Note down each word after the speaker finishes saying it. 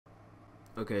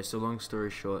Okay, so long story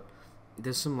short,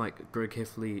 there's some like Greg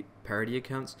Heffley parody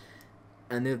accounts,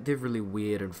 and they're really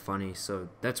weird and funny. So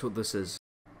that's what this is.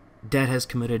 Dad has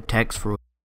committed tax fraud.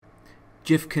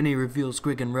 Jeff Kinney reveals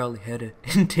Greg and Riley had an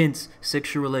intense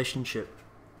sexual relationship.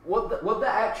 What the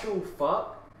actual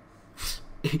fuck?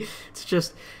 It's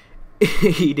just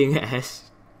eating ass.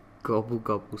 Gobble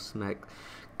gobble snack.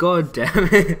 God damn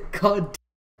it. God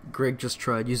damn. Greg just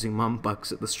tried using mum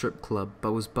bucks at the strip club,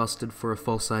 but was busted for a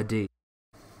false ID.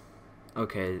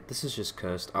 Okay, this is just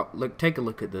cursed. Look, take a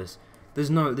look at this.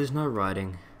 There's no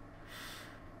writing.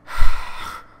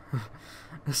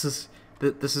 This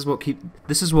is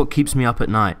what keeps me up at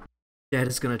night. Dad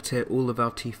is gonna tear all of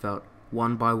our teeth out,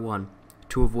 one by one,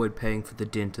 to avoid paying for the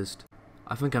dentist.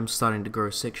 I think I'm starting to grow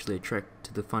sexually attracted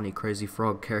to the funny crazy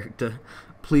frog character.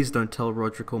 Please don't tell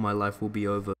Roderick or my life will be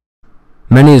over.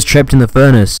 Manny is trapped in the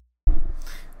furnace.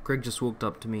 Greg just walked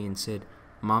up to me and said,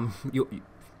 "Mom, your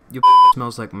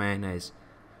smells like mayonnaise.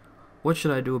 What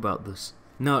should I do about this?"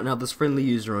 Now this friendly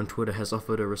user on Twitter has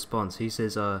offered a response. He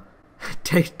says,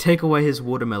 take away his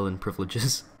watermelon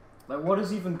privileges. Like, what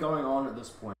is even going on at this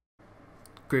point?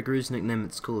 Gregory's nickname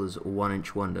at school is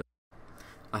 1-inch wonder.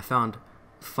 I found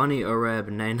funny Arab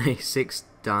Nene sex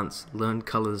dance learn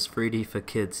colors 3D for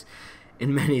kids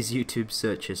in Manny's YouTube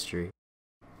search history.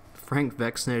 Frank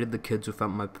vaccinated the kids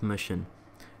without my permission,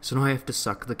 so now I have to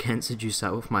suck the cancer juice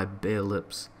out with my bare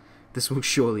lips. This will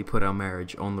surely put our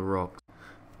marriage on the rocks.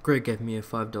 Greg gave me a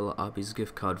 $5 Arby's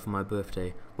gift card for my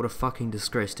birthday. What a fucking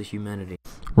disgrace to humanity.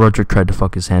 Roger tried to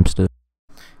fuck his hamster.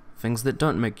 Things that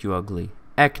don't make you ugly.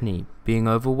 Acne, being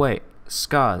overweight,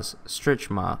 scars, stretch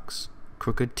marks,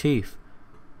 crooked teeth,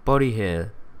 body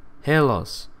hair, hair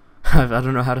loss. I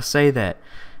don't know how to say that.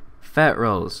 Fat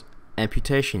rolls,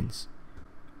 amputations.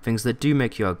 Things that do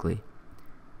make you ugly.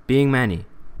 Being Manny.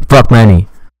 Fuck Manny.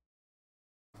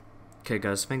 Okay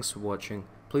guys, thanks for watching.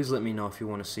 Please let me know if you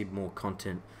want to see more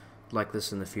content like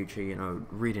this in the future, you know,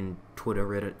 read in Twitter,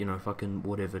 Reddit, you know, fucking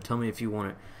whatever. Tell me if you want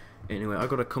it. Anyway, I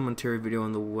got a commentary video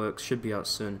in the works, should be out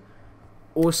soon.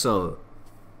 Also,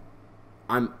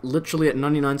 I'm literally at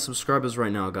 99 subscribers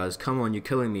right now, guys. Come on, you're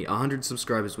killing me. 100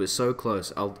 subscribers, we're so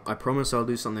close. I promise I'll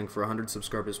do something for 100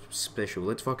 subscribers special.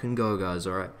 Let's fucking go, guys,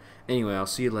 alright? Anyway, I'll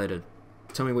see you later.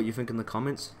 Tell me what you think in the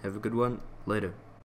comments. Have a good one. Later.